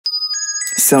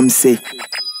Some say,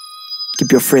 keep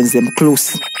your friends them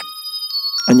close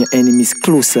and your enemies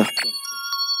closer.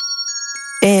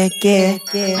 Yeah.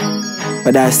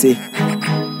 But I say,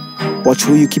 watch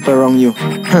who you keep around you.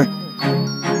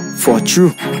 For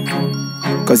true,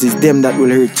 cause it's them that will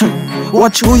hurt you.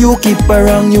 Watch who you keep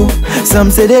around you.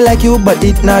 Some say they like you, but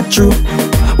it's not true.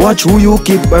 Watch who you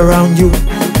keep around you.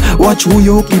 Watch who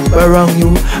you keep around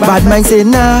you. Bad mind say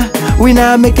nah, we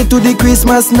nah make it to the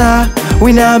Christmas, nah.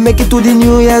 We nah make it to the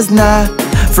New Year's, nah.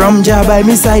 From Jah by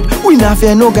me side, we nah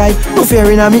fear no guy, no fear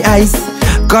in me eyes.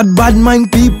 Got bad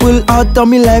mind people out of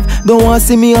me life. Don't want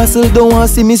see me hustle, don't want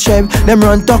see me strive. Them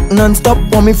run talk non-stop,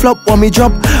 want me flop, want me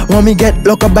drop, want me get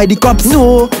locked up by the cops.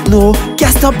 No,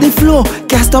 can't stop the flow,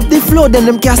 can't stop the flow. Then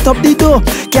them can't stop the door,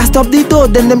 can't stop the door.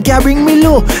 Then them can't bring me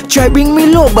low, try bring me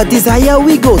low, but it's higher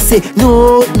we go. Say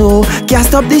no, can't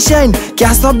stop the shine,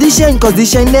 can't stop the shine, cause the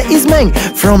shine there is mine.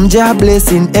 From Jah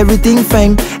blessing, everything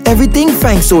fine, everything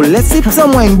fine. So let's sip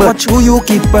some wine, but watch who you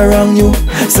keep around you.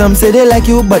 Some say they like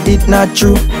you, but it's not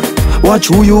true. Watch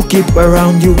who you keep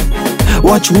around you.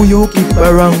 Watch who you keep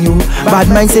around you. Bad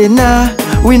mind say nah,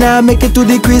 we nah make it to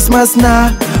the Christmas,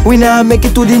 nah. We nah make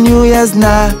it to the New Year's,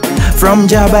 nah. From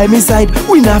Jah by me side,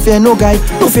 we nah fear no guy,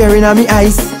 no fear in me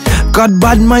eyes. Got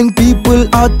bad mind people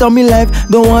out of me life.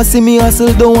 Don't want see me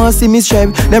hustle, don't want see me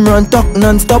strive. Them run talk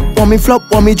non-stop, want me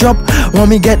flop, want me drop, want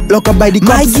me get locked up by the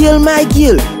cops. My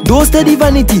girl, don't steady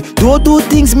vanity. Don't do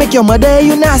things make your mother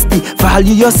you nasty.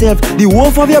 Value yourself, the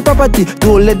wolf of your property.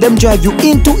 Don't let them drive you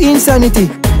into insanity.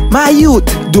 My youth,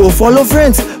 don't follow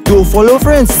friends, don't follow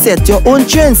friends. Set your own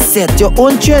trends, set your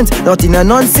own trends. Not in a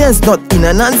nonsense,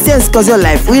 cause your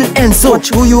life will end. So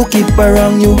watch who you keep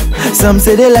around you. Some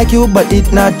say they like you, but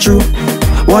it's not true.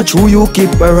 Watch who you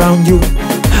keep around you.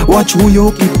 Watch who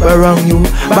you keep around you.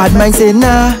 Bad mind say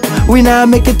nah, we nah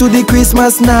make it to the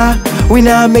Christmas, nah. We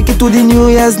nah make it to the New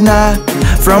Year's, nah.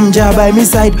 From Jah by me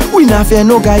side, we nah fear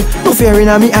no guy, no fear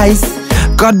in me eyes.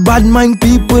 Got bad mind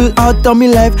people out of me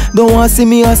life. Don't want see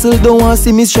me hustle, don't want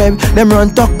see me strive. Them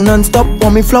run talk non-stop,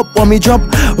 want me flop, want me drop,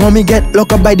 want me get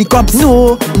locked up by the cops.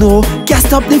 No, can't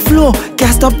stop the flow,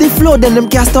 can't stop the flow. Then them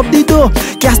can't stop the door,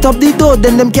 can't stop the door.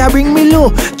 Then them can't bring me low,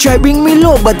 try bring me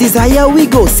low, but it's higher we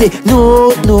go. Say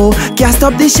no, can't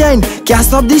stop the shine, can't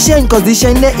stop the shine, cause the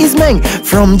shine there is mine.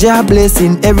 From Jah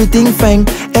blessing, everything fine,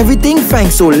 everything fine.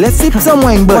 So let's sip some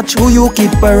wine, but watch who you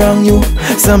keep around you.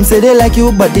 Some say they like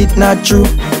you, but it's not true.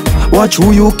 Watch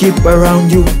who you keep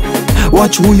around you.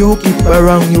 Watch who you keep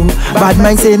around you. Bad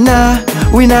mind say nah,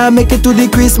 we nah make it to the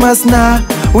Christmas, nah.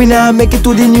 We nah make it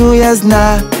to the New Year's,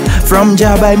 nah. From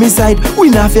Jah by me side, we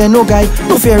nah fear no guy,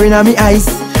 no fear in me eyes.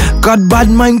 Got bad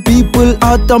mind people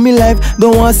out of me life.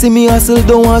 Don't want see me hustle,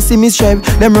 don't want see me strive.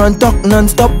 Them run talk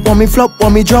non-stop, want me flop,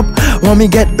 want me drop, want me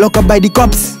get locked up by the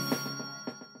cops.